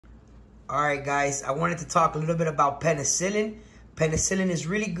All right, guys, I wanted to talk a little bit about penicillin. Penicillin is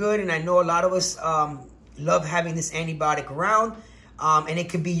really good, and I know a lot of us love having this antibiotic around, and it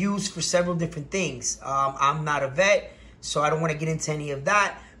can be used for several different things. I'm not a vet, so I don't want to get into any of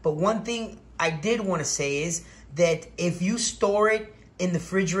that. But one thing I did want to say is that if you store it in the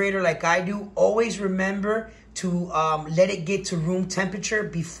refrigerator like I do, always remember to let it get to room temperature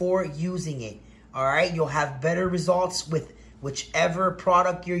before using it. All right, you'll have better results with whichever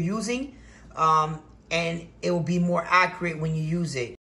product you're using, and it will be more accurate when you use it.